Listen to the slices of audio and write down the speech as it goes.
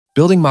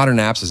Building modern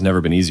apps has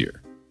never been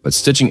easier, but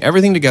stitching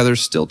everything together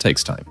still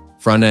takes time.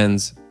 Front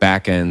ends,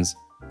 back ends,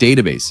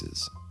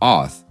 databases,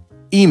 auth,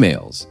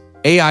 emails,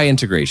 AI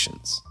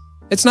integrations.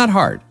 It's not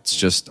hard, it's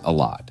just a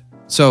lot.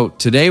 So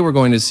today we're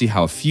going to see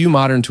how a few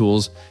modern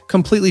tools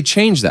completely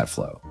change that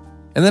flow,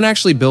 and then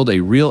actually build a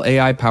real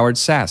AI-powered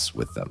SaaS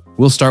with them.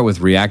 We'll start with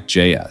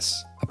React.js,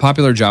 a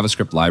popular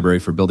JavaScript library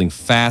for building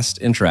fast,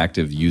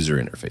 interactive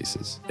user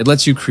interfaces. It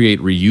lets you create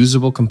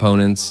reusable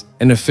components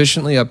and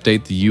efficiently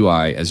update the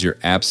UI as your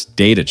app's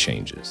data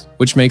changes,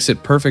 which makes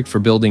it perfect for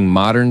building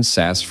modern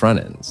SaaS front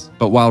ends.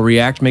 But while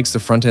React makes the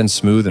front end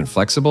smooth and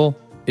flexible,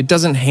 it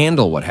doesn't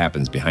handle what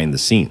happens behind the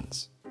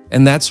scenes.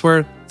 And that's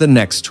where the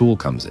next tool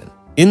comes in.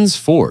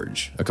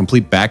 InsForge, a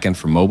complete backend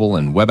for mobile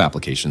and web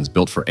applications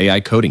built for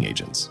AI coding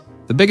agents.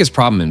 The biggest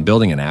problem in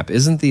building an app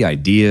isn't the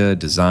idea,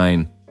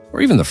 design,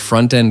 or even the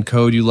front-end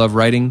code you love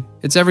writing.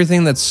 It's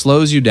everything that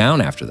slows you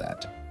down after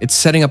that. It's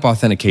setting up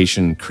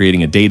authentication,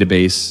 creating a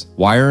database,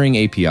 wiring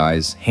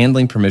APIs,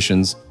 handling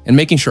permissions, and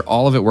making sure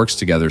all of it works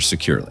together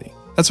securely.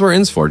 That's where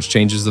InsForge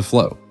changes the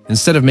flow.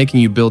 Instead of making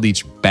you build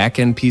each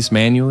back-end piece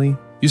manually,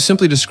 you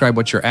simply describe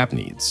what your app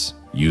needs: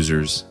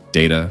 users,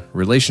 data,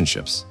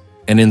 relationships.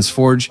 And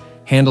InsForge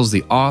handles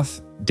the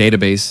auth,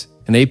 database,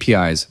 and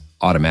APIs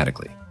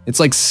automatically. It's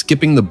like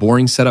skipping the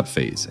boring setup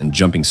phase and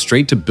jumping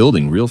straight to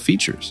building real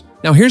features.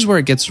 Now here's where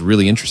it gets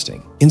really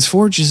interesting.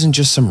 InsForge isn't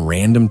just some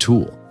random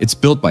tool. It's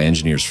built by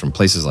engineers from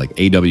places like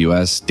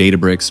AWS,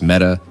 Databricks,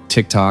 Meta,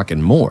 TikTok,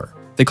 and more.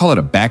 They call it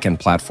a backend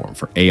platform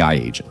for AI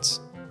agents,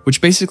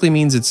 which basically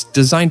means it's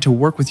designed to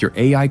work with your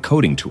AI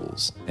coding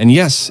tools. And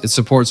yes, it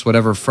supports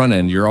whatever front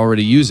end you're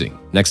already using: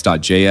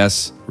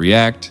 Next.js,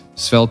 React,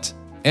 Svelte,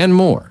 and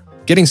more.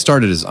 Getting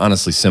started is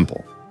honestly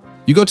simple.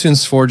 You go to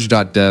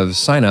insforge.dev,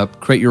 sign up,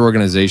 create your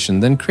organization,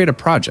 then create a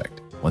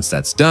project. Once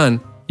that's done,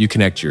 you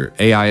connect your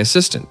AI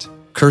assistant,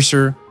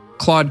 Cursor,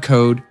 Claude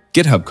Code,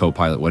 GitHub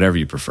Copilot, whatever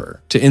you prefer,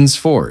 to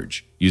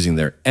InsForge using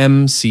their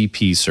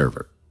MCP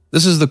server.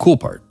 This is the cool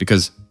part,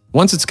 because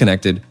once it's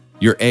connected,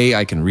 your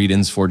AI can read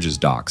InsForge's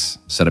docs,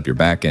 set up your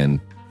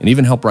backend, and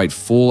even help write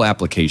full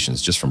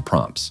applications just from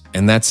prompts.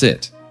 And that's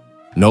it.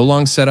 No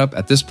long setup.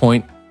 At this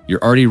point,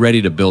 you're already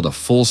ready to build a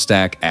full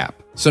stack app.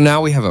 So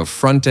now we have a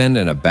front end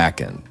and a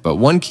back end, but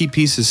one key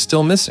piece is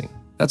still missing.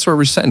 That's where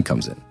ReSend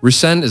comes in.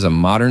 ReSend is a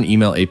modern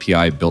email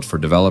API built for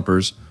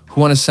developers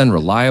who want to send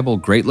reliable,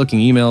 great-looking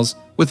emails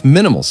with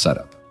minimal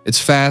setup.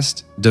 It's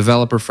fast,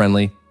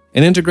 developer-friendly,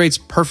 and integrates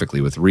perfectly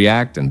with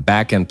React and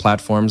back-end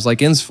platforms like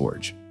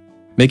InsForge,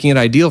 making it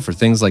ideal for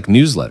things like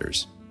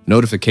newsletters,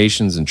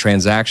 notifications, and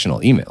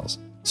transactional emails.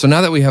 So now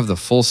that we have the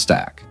full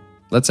stack,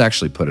 let's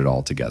actually put it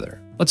all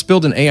together. Let's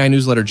build an AI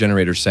newsletter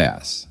generator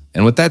SaaS.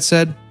 And with that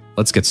said,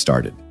 let's get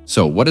started.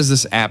 So what does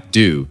this app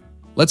do?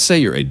 Let's say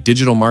you're a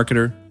digital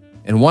marketer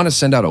and want to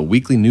send out a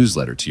weekly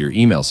newsletter to your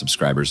email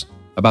subscribers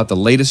about the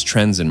latest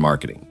trends in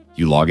marketing.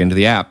 You log into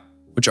the app,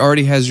 which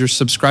already has your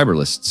subscriber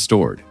list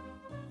stored.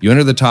 You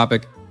enter the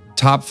topic,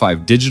 top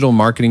 5 digital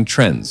marketing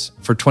trends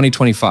for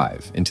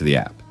 2025 into the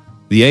app.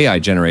 The AI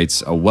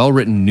generates a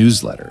well-written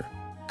newsletter,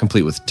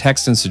 complete with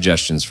text and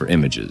suggestions for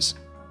images.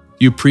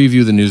 You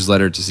preview the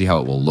newsletter to see how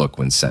it will look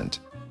when sent.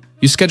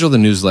 You schedule the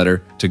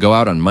newsletter to go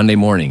out on Monday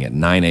morning at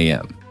 9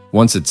 a.m.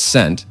 Once it's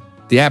sent,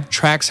 the app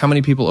tracks how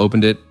many people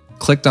opened it,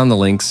 clicked on the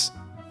links,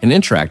 and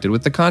interacted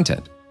with the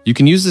content. You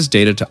can use this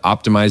data to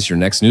optimize your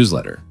next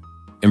newsletter,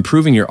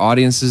 improving your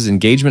audience's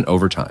engagement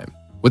over time.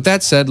 With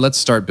that said, let's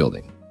start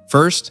building.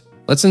 First,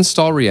 let's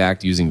install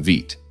React using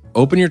Vite.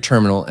 Open your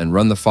terminal and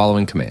run the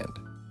following command: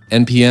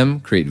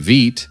 npm create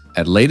Vite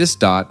at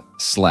latest./--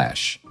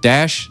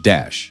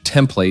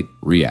 template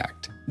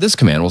React. This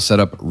command will set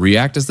up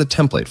React as the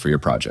template for your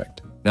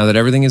project. Now that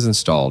everything is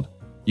installed,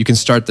 you can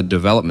start the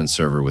development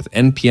server with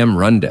npm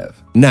run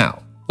dev.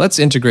 Now, let's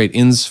integrate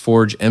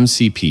InsForge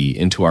MCP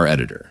into our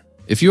editor.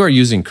 If you are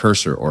using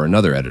Cursor or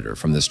another editor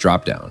from this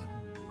dropdown,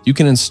 you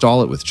can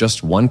install it with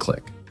just one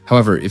click.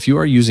 However, if you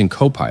are using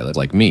Copilot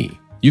like me,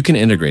 you can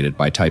integrate it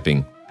by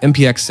typing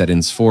npx set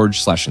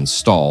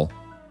insforge/install,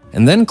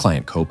 and then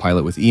client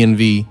Copilot with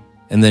env,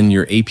 and then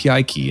your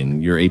API key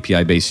and your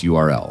API base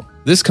URL.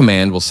 This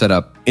command will set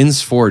up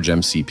InsForge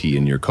MCP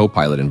in your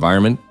Copilot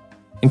environment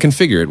and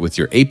configure it with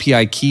your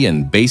API key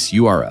and base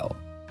URL.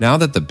 Now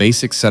that the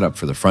basic setup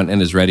for the front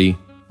end is ready,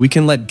 we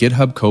can let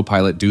GitHub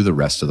Copilot do the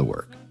rest of the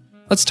work.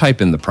 Let's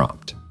type in the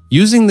prompt.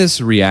 Using this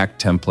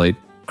React template,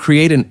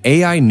 create an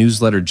AI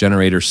newsletter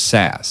generator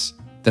SaaS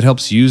that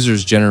helps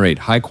users generate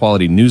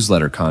high-quality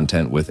newsletter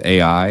content with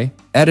AI,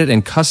 edit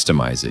and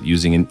customize it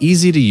using an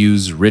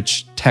easy-to-use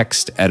rich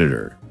text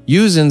editor.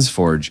 Use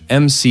InsForge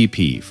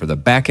MCP for the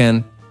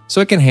backend so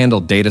it can handle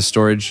data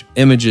storage,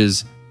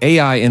 images,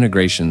 AI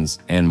integrations,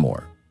 and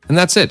more. And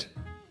that's it.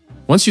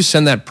 Once you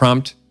send that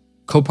prompt,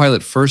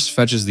 Copilot first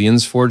fetches the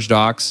InsForge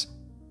docs,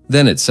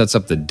 then it sets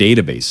up the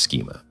database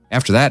schema.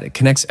 After that, it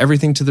connects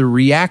everything to the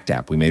React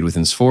app we made with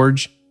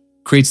InsForge,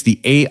 creates the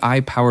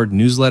AI-powered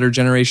newsletter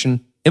generation,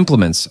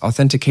 implements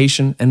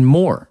authentication, and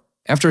more.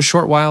 After a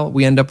short while,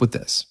 we end up with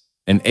this,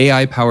 an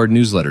AI-powered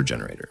newsletter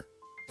generator.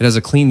 It has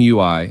a clean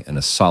UI and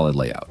a solid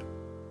layout.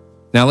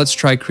 Now let's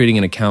try creating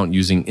an account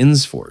using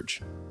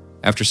InsForge.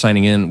 After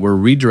signing in, we're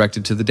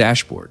redirected to the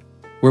dashboard,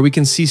 where we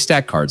can see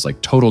stat cards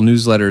like total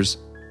newsletters,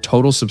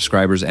 total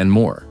subscribers, and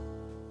more.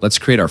 Let's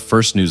create our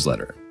first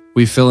newsletter.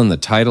 We fill in the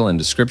title and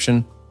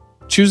description,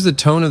 choose the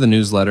tone of the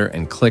newsletter,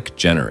 and click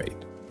Generate.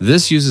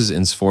 This uses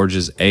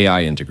InsForge's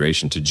AI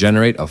integration to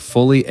generate a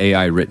fully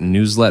AI-written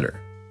newsletter.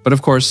 But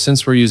of course,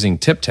 since we're using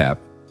TipTap,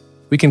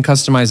 we can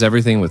customize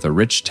everything with a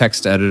rich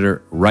text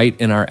editor right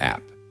in our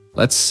app.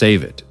 Let's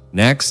save it.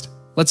 Next,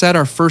 let's add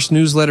our first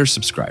newsletter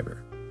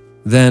subscriber.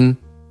 Then,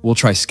 we'll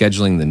try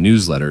scheduling the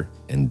newsletter,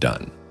 and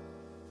done.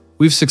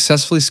 We've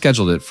successfully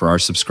scheduled it for our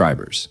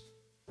subscribers.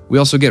 We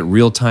also get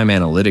real-time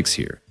analytics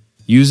here,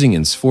 using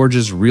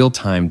InsForge's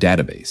real-time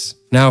database.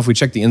 Now, if we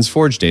check the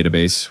InsForge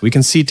database, we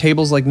can see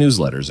tables like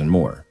newsletters and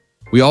more.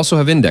 We also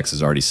have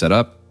indexes already set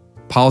up,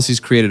 policies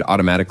created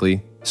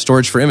automatically,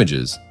 storage for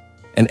images,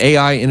 and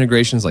AI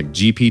integrations like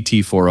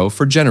GPT-4o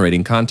for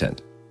generating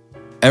content.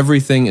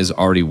 Everything is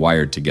already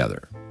wired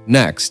together.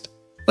 Next,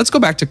 let's go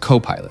back to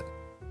Copilot.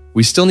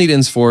 We still need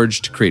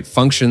InsForge to create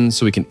functions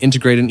so we can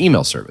integrate an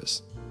email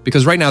service.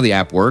 Because right now the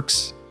app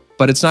works,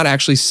 but it's not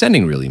actually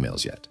sending real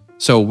emails yet.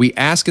 So we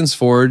ask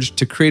InsForge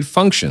to create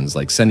functions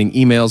like sending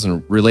emails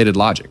and related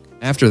logic.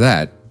 After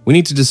that, we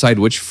need to decide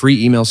which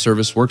free email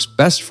service works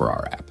best for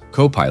our app.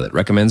 Copilot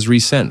recommends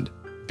ReSend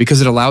because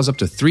it allows up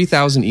to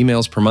 3,000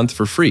 emails per month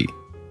for free,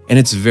 and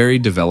it's very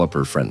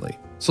developer friendly.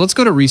 So let's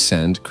go to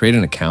ReSend, create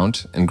an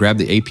account, and grab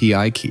the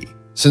API key.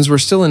 Since we're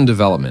still in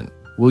development,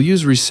 we'll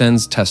use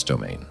ReSend's test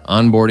domain,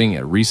 onboarding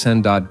at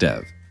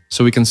resend.dev,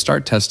 so we can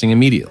start testing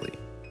immediately.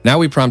 Now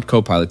we prompt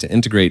Copilot to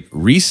integrate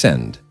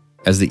ReSend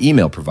as the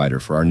email provider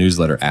for our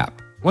newsletter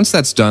app. Once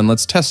that's done,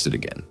 let's test it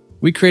again.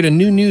 We create a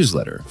new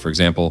newsletter, for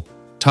example,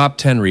 Top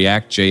 10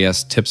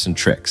 React.js Tips and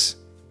Tricks.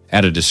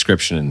 Add a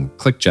description and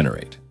click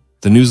Generate.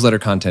 The newsletter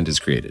content is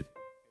created.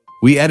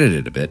 We edit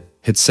it a bit,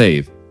 hit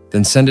save,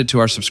 then send it to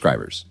our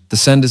subscribers. The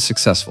send is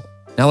successful.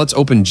 Now let's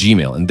open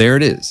Gmail, and there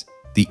it is.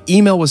 The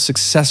email was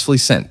successfully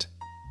sent.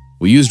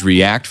 We used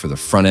React for the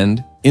front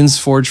end,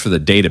 InsForge for the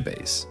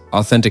database,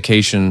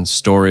 authentication,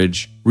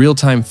 storage,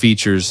 real-time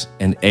features,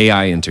 and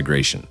AI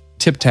integration,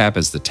 TipTap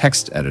as the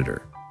text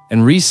editor,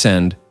 and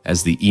ReSend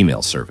as the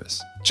email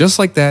service. Just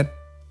like that,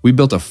 we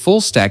built a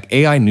full-stack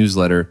AI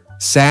newsletter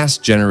SaaS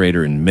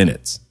generator in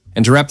minutes.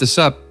 And to wrap this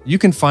up, you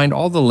can find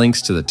all the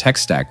links to the tech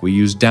stack we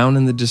use down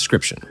in the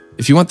description.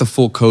 If you want the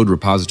full code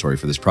repository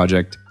for this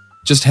project,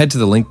 just head to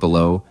the link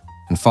below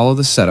and follow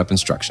the setup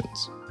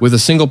instructions. With a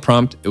single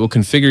prompt, it will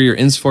configure your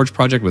InsForge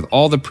project with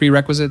all the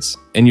prerequisites,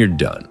 and you're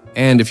done.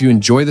 And if you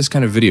enjoy this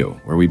kind of video,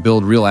 where we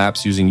build real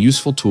apps using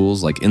useful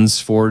tools like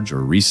InsForge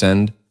or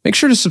ReSend, make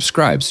sure to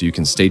subscribe so you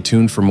can stay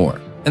tuned for more.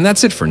 And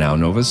that's it for now,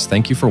 Novas.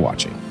 Thank you for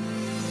watching.